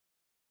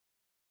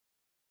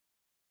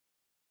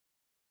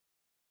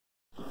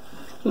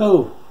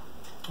Hello,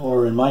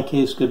 or in my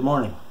case, good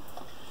morning.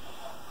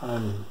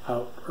 I'm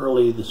out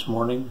early this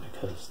morning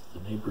because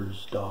the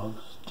neighbors' dogs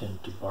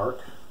tend to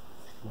bark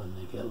when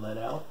they get let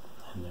out,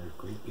 and they're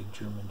great big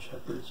German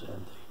shepherds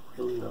and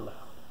they really are loud.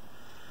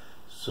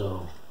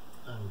 So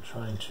I'm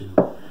trying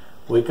to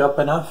wake up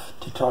enough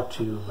to talk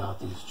to you about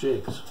these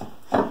jigs.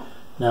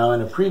 Now,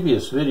 in a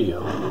previous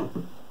video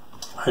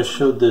I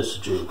showed this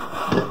jig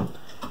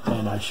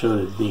and I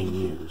showed it being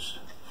used,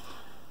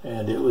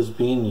 and it was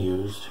being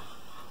used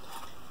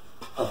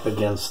up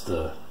against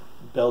the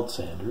belt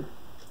sander,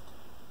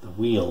 the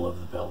wheel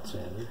of the belt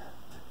sander,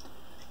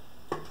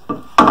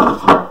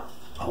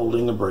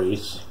 holding a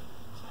brace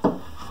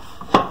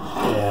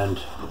and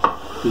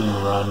being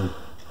run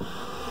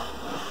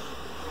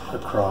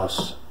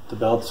across the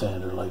belt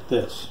sander like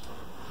this.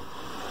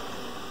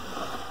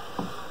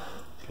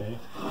 Okay,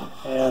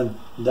 and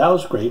that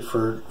was great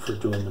for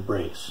doing the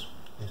brace.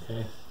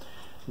 Okay,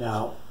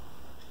 now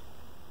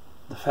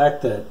the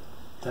fact that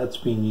that's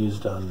being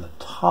used on the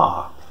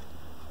top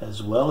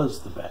as well as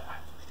the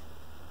back,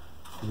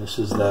 and this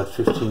is that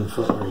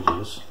 15-foot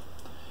radius,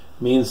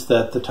 means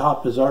that the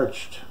top is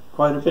arched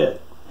quite a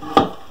bit.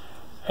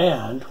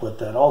 And what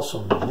that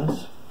also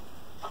means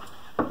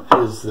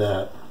is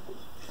that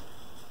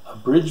a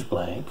bridge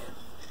blank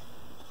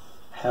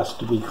has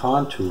to be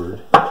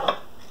contoured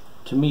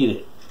to meet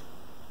it.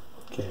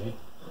 Okay,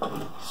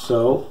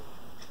 so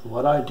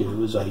what I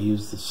do is I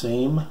use the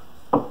same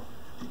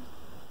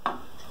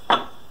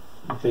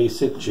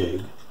basic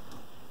jig,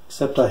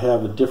 except I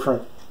have a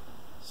different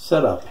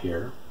setup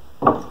here.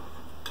 Flip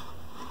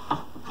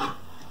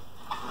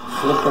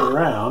it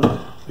around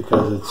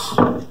because it's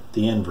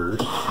the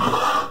inverse.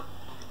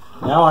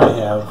 Now I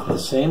have the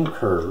same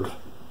curve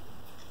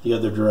the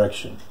other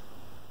direction.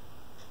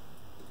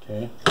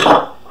 Okay,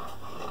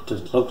 it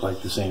doesn't look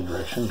like the same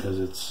direction because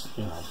it's,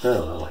 you know,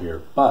 parallel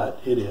here,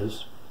 but it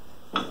is.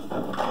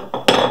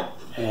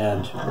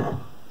 And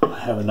I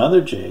have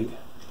another jig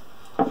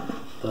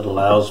that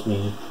allows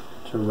me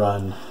to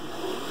run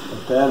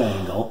at that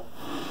angle,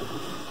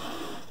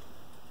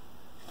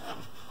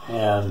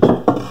 and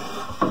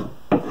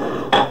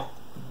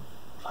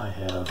I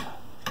have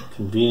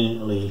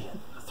conveniently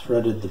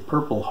threaded the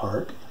Purple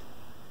Heart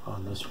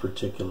on this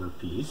particular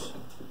piece.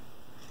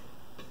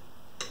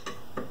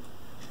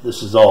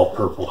 This is all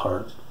Purple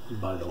Heart,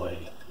 by the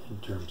way, in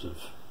terms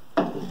of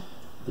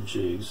the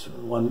jigs.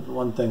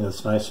 One thing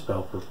that's nice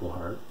about Purple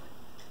Heart,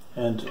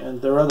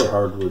 and there are other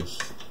hardwoods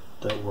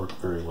that work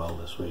very well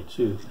this way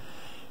too,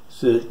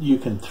 so that you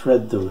can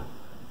thread the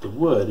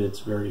wood.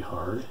 It's very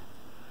hard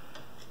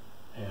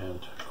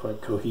and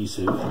quite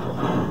cohesive,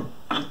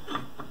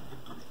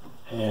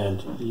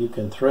 and you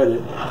can thread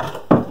it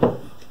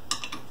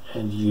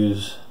and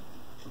use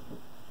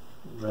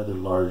rather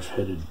large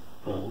headed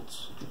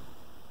bolts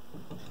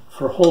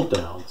for hold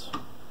downs.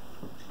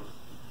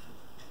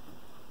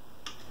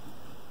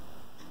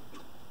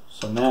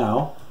 So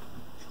now,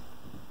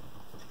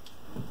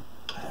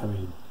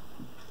 having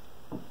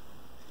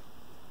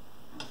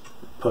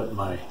put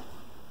my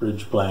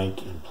bridge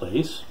blank in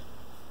place,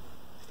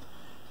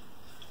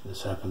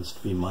 this happens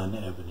to be Mun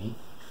Ebony,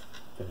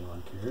 if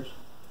anyone cares,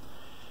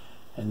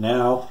 and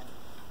now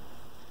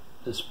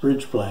this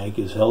bridge blank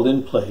is held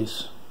in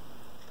place,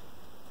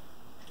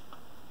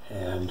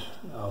 and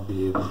I'll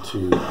be able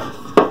to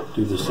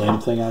do the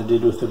same thing I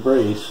did with the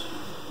brace,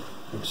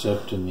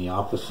 except in the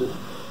opposite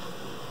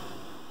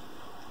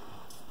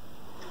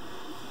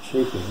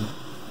shaping,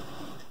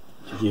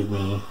 to give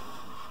me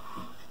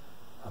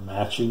a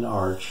matching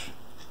arch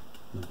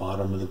in the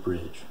bottom of the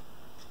bridge.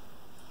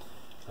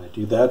 I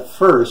do that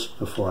first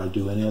before I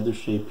do any other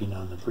shaping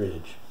on the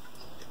bridge,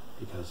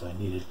 because I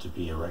need it to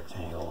be a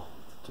rectangle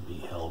to be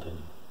held in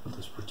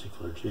this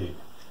particular jig.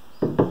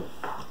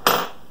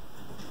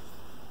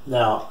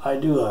 Now, I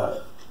do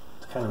a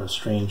kind of a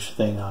strange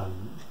thing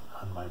on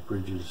my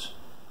bridges,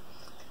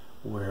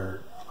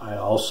 where I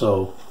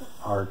also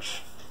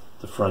arch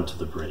the front of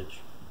the bridge.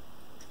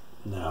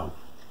 Now,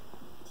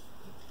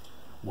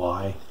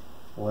 why?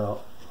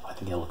 Well, I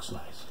think it looks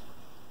nice.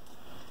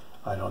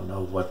 I don't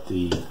know what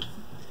the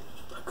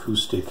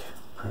acoustic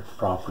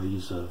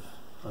properties of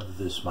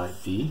this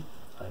might be.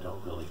 I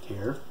don't really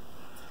care.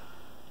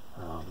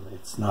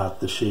 It's not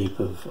the shape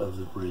of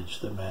the bridge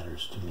that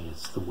matters to me,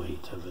 it's the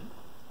weight of it.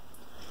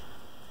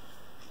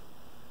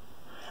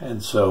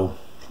 And so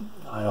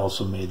I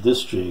also made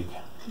this jig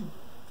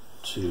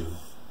to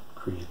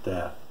create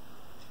that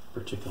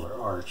particular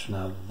arch.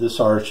 Now, this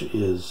arch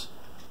is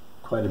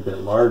quite a bit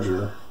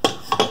larger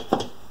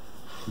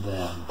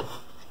than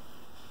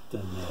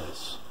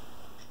this.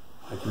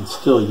 I can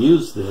still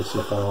use this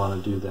if I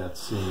want to do that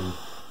same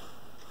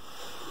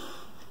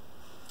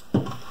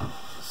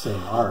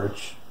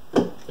arch,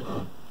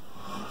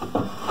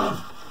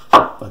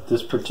 but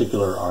this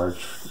particular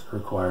arch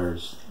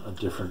requires a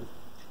different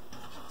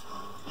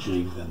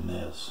jig than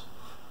this.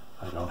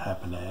 I don't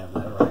happen to have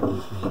that right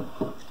with me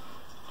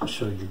to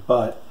show you,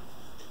 but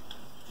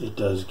it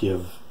does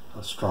give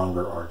a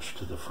stronger arch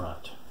to the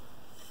front.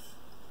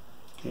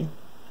 Okay.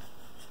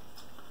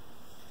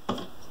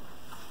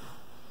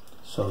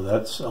 So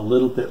that's a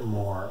little bit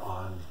more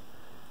on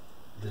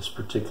this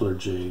particular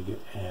jig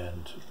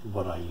and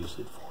what I use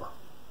it for.